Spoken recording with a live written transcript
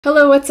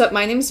Hello, what's up?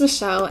 My name is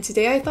Michelle.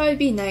 Today I thought it'd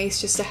be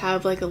nice just to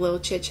have like a little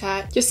chit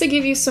chat, just to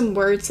give you some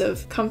words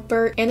of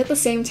comfort, and at the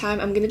same time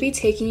I'm going to be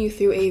taking you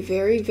through a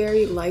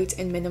very light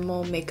and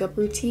minimal makeup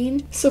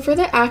routine. So for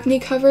the acne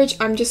coverage,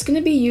 I'm just going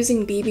to be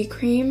using BB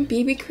cream.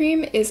 BB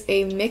cream is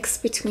a mix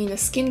between a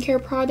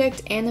skincare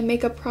product and a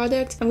makeup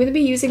product. I'm going to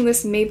be using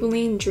this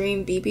Maybelline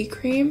Dream BB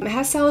cream. It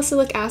has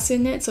salicylic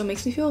acid in it, so it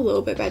makes me feel a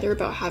little bit better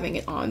about having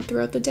it on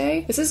throughout the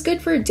day. This is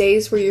good for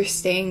days where you're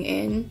staying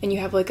in and you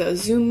have like a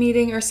Zoom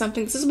meeting or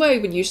something. This is what I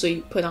would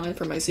usually put on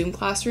for my Zoom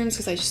classrooms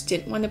because I just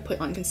didn't want to put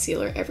on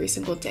concealer every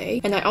single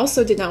day. And I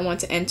also did not want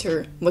to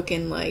enter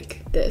looking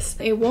like this.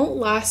 It won't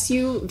last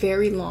you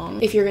very long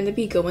if you're going to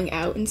be going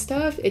out and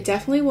stuff. It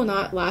definitely will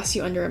not last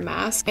you under a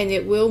mask, and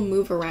it will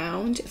move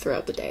around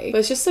throughout the day. But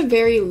it's just a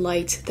very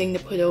light thing to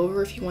put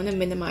over if you want to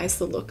minimize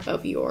the look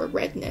of your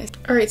redness.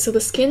 Alright, so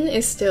the skin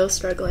is still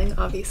struggling,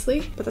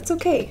 obviously, but that's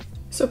okay.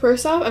 So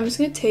first off, I'm just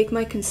going to take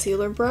my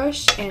concealer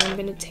brush and I'm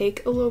going to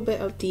take a little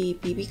bit of the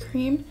BB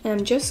cream and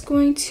I'm just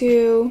going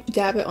to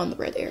dab it on the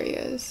red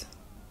areas.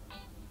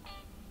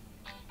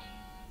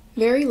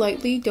 Very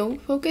lightly,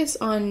 don't focus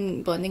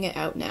on blending it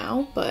out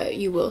now, but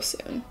you will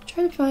soon.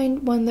 Try to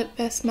find one that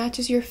best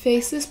matches your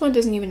face. This one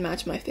doesn't even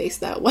match my face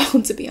that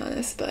well, to be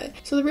honest. But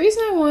so the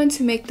reason I wanted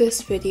to make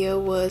this video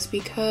was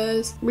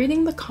because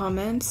reading the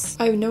comments,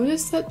 I've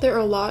noticed that there are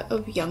a lot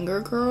of younger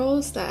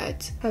girls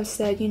that have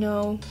said, you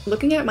know,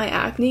 looking at my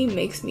acne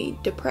makes me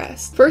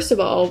depressed. First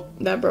of all,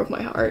 that broke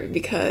my heart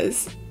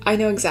because I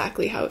know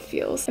exactly how it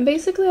feels. And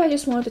basically I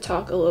just wanted to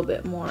talk a little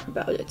bit more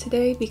about it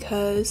today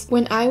because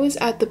when I was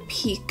at the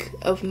peak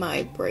of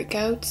my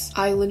breakouts,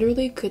 I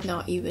literally could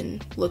not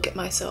even look at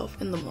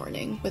myself in the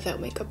morning without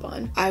makeup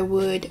on. I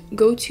would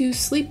go to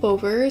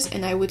sleepovers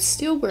and I would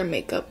still wear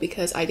makeup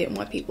because I didn't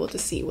want people to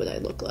see what I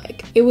look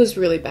like. It was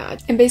really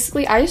bad. And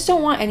basically I just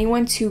don't want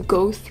anyone to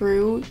go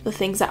through the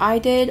things that I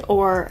did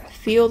or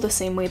feel the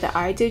same way that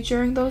I did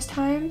during those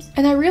times.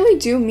 And I really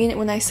do mean it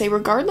when I say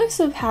regardless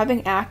of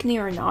having acne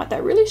or not,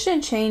 that really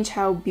shouldn't change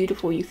how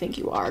beautiful you think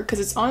you are,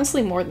 because it's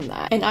honestly more than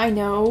that. And I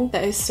know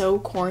that is so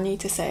corny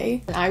to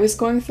say. When I was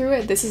going through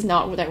it, this is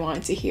not what I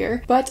wanted to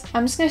hear, but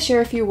I'm just gonna share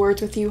a few words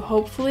with you.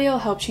 Hopefully it'll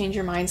help change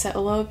your mindset a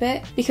little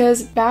bit,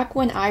 because back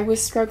when I was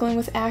struggling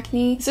with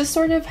acne, this is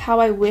sort of how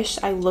I wish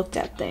I looked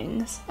at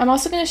things. I'm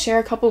also gonna share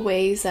a couple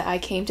ways that I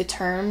came to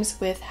terms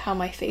with how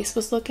my face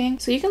was looking,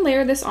 so you can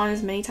layer this on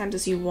as many times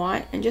as you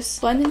want and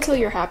just blend until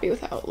you're happy with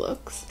how it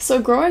looks.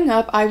 So growing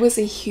up, I was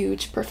a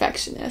huge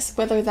perfectionist,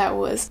 whether that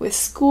was with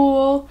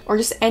school or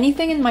just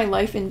anything in my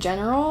life in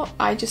general.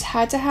 I just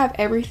had to have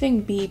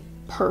everything be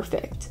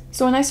perfect.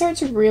 So when I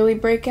started to really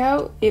break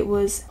out, it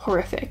was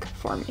horrific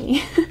for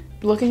me.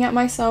 Looking at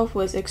myself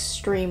was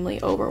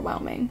extremely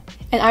overwhelming.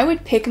 And I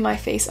would pick my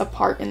face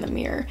apart in the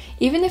mirror.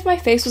 Even if my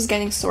face was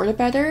getting sort of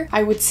better,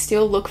 I would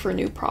still look for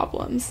new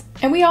problems.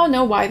 And we all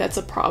know why that's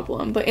a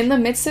problem, but in the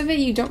midst of it,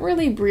 you don't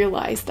really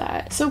realize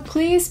that. So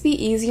please be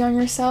easy on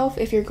yourself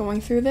if you're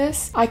going through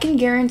this. I can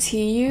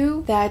guarantee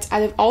you that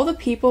out of all the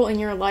people in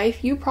your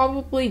life, you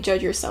probably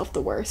judge yourself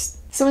the worst.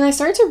 So when I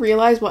started to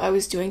realize what I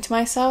was doing to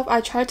myself,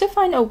 I tried to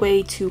find a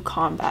way to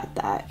combat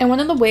that. And one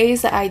of the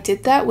ways that I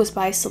did that was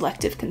by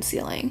selective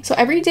concealing. So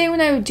every day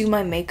when I would do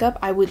my makeup,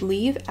 I would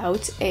leave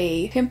out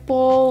a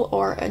pimple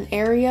or an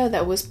area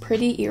that was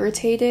pretty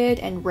irritated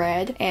and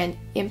red and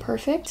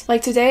imperfect.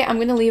 Like today, I'm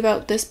gonna leave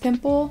out this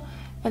pimple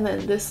and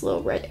then this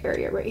little red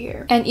area right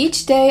here. And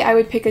each day I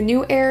would pick a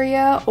new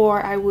area,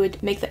 or I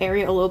would make the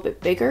area a little bit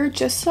bigger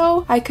just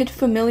so I could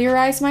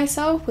familiarize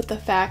myself with the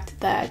fact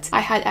that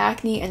I had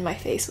acne and my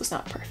face was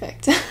not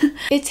perfect.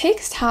 It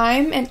takes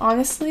time, and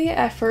honestly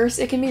at first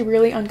it can be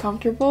really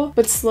uncomfortable,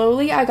 but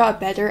slowly I got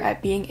better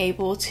at being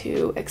able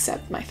to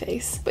accept my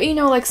face. But you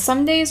know, like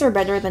some days are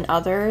better than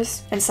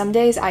others, and some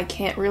days I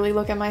can't really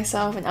look at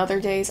myself and other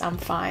days I'm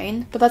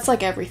fine. But that's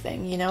like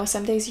everything, you know?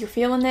 Some days you're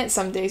feeling it,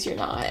 some days you're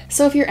not.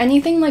 So if you're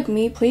anything like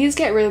me, please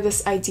get rid of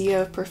this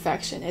idea of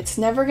perfection. It's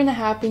never gonna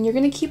happen. You're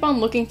gonna keep on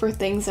looking for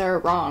things that are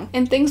wrong,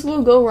 and things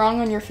will go wrong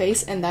on your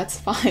face, and that's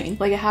fine.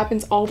 Like, it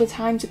happens all the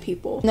time to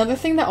people. Another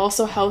thing that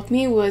also helped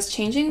me was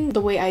changing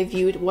the way I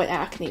viewed what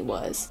acne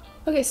was.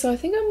 Okay, so I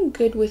think I'm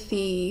good with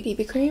the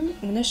BB cream.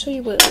 I'm gonna show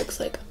you what it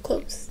looks like up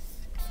close.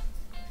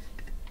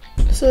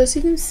 So as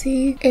you can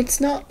see,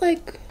 it's not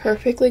like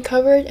perfectly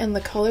covered, and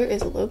the color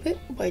is a little bit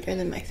whiter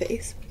than my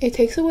face. It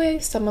takes away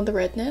some of the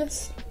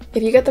redness.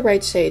 If you get the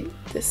right shade,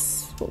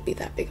 this won't be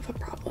that big of a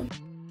problem.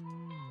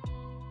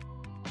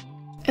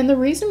 And the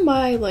reason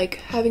why I like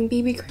having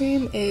BB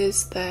cream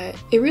is that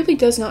it really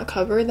does not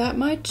cover that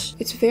much.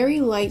 It's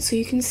very light, so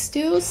you can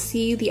still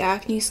see the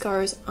acne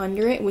scars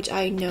under it, which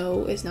I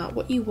know is not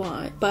what you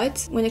want.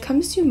 But when it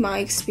comes to my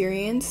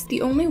experience,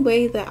 the only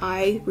way that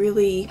I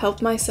really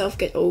helped myself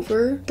get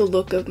over the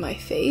look of my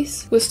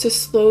face was to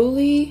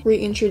slowly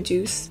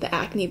reintroduce the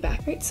acne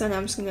back. Right, so now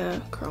I'm just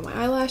gonna curl my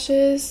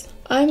eyelashes.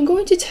 I'm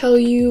going to tell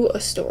you a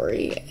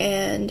story,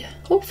 and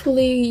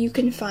hopefully you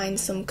can find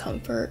some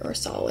comfort or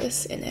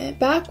solace in it.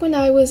 Back when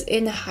I was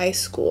in high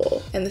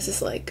school, and this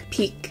is like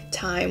peak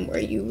time where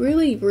you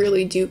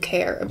really do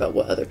care about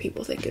what other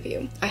people think of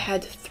you, I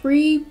had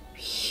 3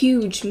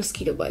 huge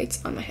mosquito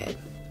bites on my head.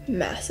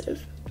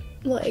 Massive.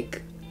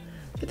 Like,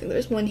 I think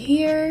there's one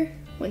here,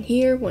 one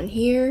here, one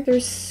here. They're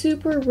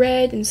super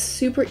red and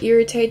super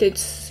irritated,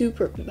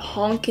 super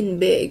honking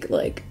big,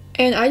 like,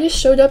 and I just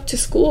showed up to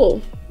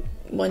school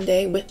one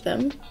day with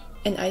them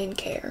and I didn't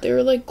care. They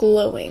were like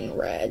glowing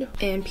red,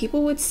 and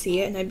people would see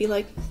it and I'd be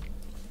like,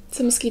 it's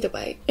a mosquito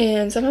bite.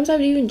 And sometimes I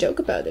would even joke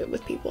about it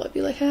with people. I'd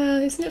be like,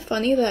 isn't it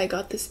funny that I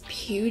got this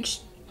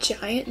huge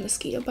giant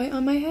mosquito bite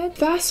on my head?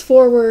 Fast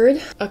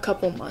forward a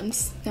couple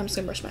months, I'm just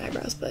gonna brush my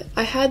eyebrows, but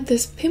I had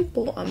this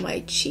pimple on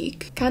my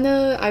cheek, kind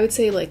of, I would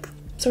say, like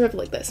sort of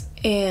like this,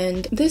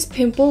 and this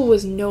pimple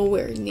was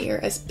nowhere near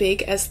as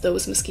big as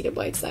those mosquito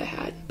bites that I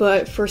had.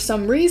 But for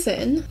some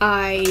reason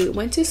I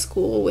went to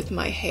school with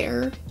my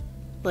hair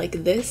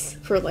like this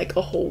for like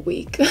a whole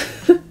week.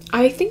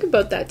 I think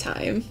about that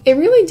time. It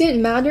really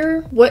didn't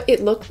matter what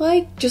it looked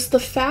like, just the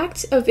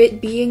fact of it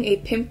being a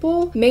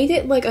pimple made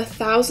it like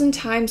 1,000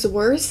 times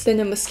worse than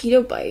a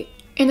mosquito bite.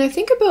 And I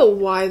think about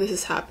why this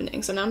is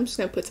happening, so now I'm just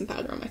gonna put some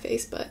powder on my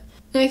face, and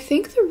I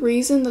think the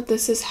reason that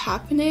this is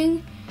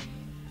happening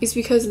is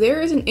because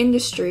there is an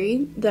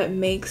industry that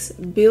makes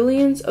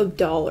billions of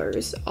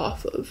dollars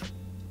off of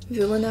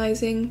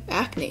villainizing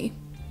acne.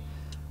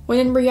 When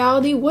in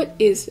reality, what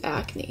is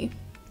acne?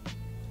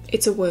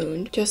 It's a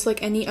wound, just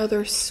like any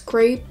other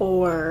scrape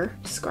or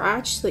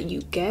scratch that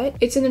you get.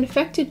 It's an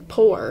infected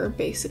pore,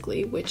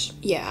 basically, which,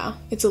 yeah,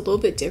 it's a little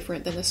bit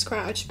different than a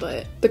scratch,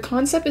 but the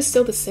concept is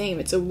still the same.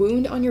 It's a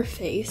wound on your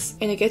face,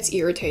 and it gets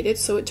irritated,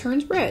 so it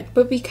turns red.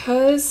 But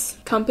because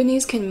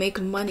companies can make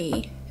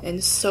money,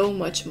 and so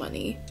much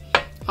money,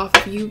 off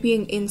of you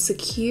being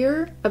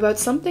insecure about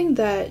something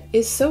that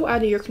is so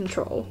out of your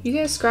control. You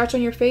get a scratch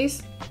on your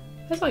face,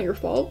 that's not your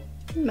fault.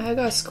 I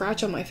got a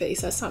scratch on my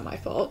face, that's not my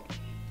fault.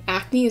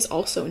 Acne is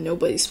also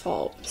nobody's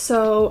fault.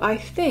 So I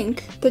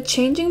think that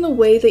changing the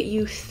way that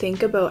you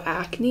think about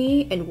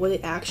acne and what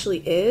it actually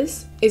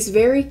is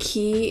very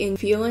key in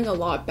feeling a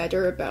lot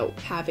better about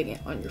having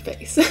it on your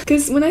face.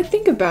 Because when I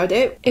think about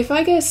it, if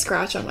I get a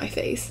scratch on my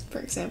face, for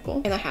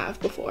example, and I have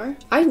before,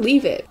 I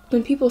leave it.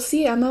 When people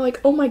see it, I'm not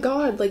like, oh my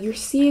god, like you're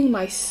seeing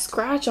my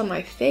scratch on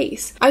my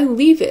face. I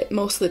leave it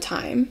most of the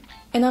time,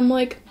 and I'm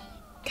like,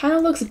 kind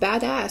of looks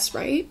badass,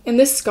 right? And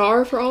this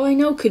scar, for all I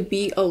know, could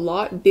be a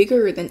lot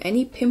bigger than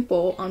any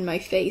pimple on my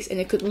face, and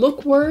it could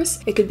look worse,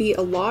 it could be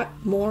a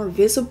lot more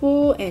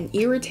visible and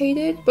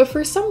irritated, but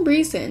for some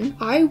reason,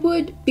 I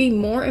would be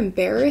more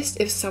embarrassed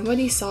if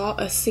somebody saw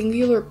a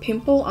singular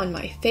pimple on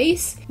my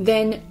face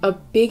than a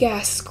big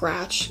ass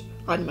scratch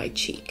on my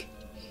cheek.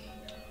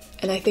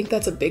 And I think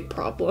that's a big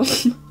problem.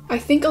 I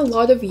think a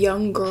lot of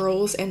young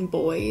girls and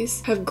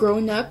boys have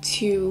grown up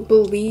to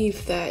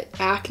believe that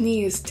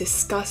acne is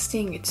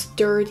disgusting, it's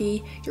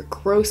dirty, you're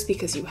gross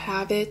because you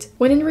have it,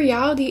 when in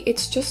reality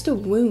it's just a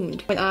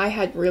wound. When I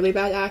had really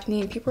bad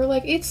acne and people were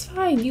like, it's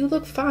fine, you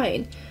look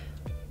fine,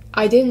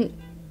 I didn't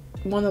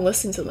want to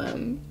listen to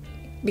them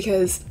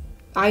because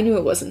I knew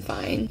it wasn't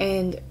fine,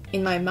 and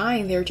in my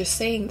mind they were just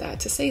saying that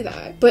to say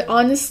that. But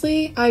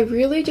honestly, I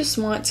really just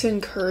want to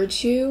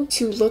encourage you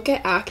to look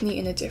at acne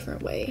in a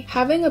different way.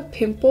 Having a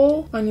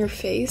pimple on your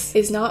face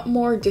is not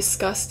more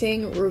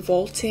disgusting,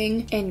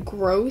 revolting, and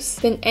gross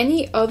than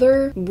any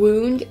other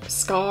wound,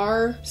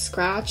 scar,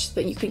 scratch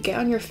that you could get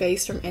on your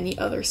face from any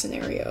other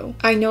scenario.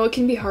 I know it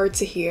can be hard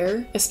to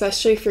hear,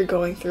 especially if you're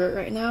going through it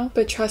right now,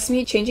 but trust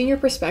me, changing your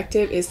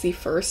perspective is the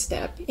first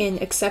step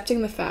in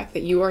accepting the fact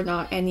that you are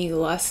not any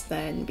less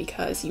than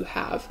because you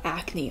have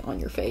acne on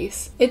your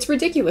face. It's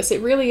ridiculous,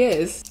 it really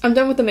is. I'm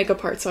done with the makeup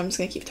part, so I'm just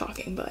gonna keep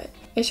talking, but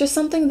it's just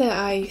something that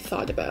I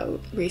thought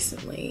about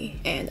recently,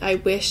 and I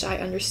wish I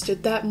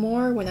understood that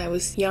more when I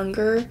was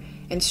younger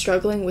and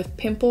struggling with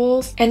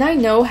pimples. And I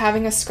know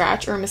having a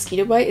scratch or a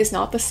mosquito bite is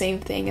not the same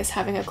thing as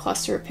having a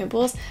cluster of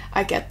pimples,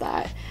 I get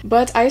that.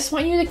 But I just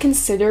want you to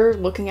consider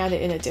looking at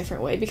it in a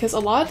different way, because a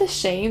lot of the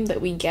shame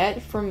that we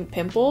get from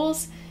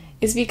pimples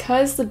is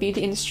because the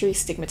beauty industry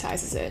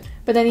stigmatizes it.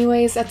 But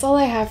anyways, that's all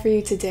I have for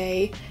you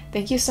today.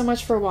 Thank you so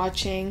much for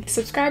watching.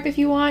 Subscribe if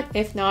you want.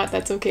 If not,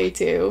 that's okay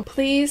too.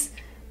 Please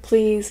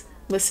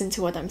listen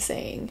to what I'm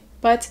saying.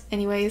 But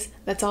anyways,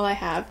 that's all I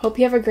have. Hope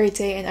you have a great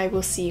day, and I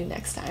will see you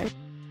next time.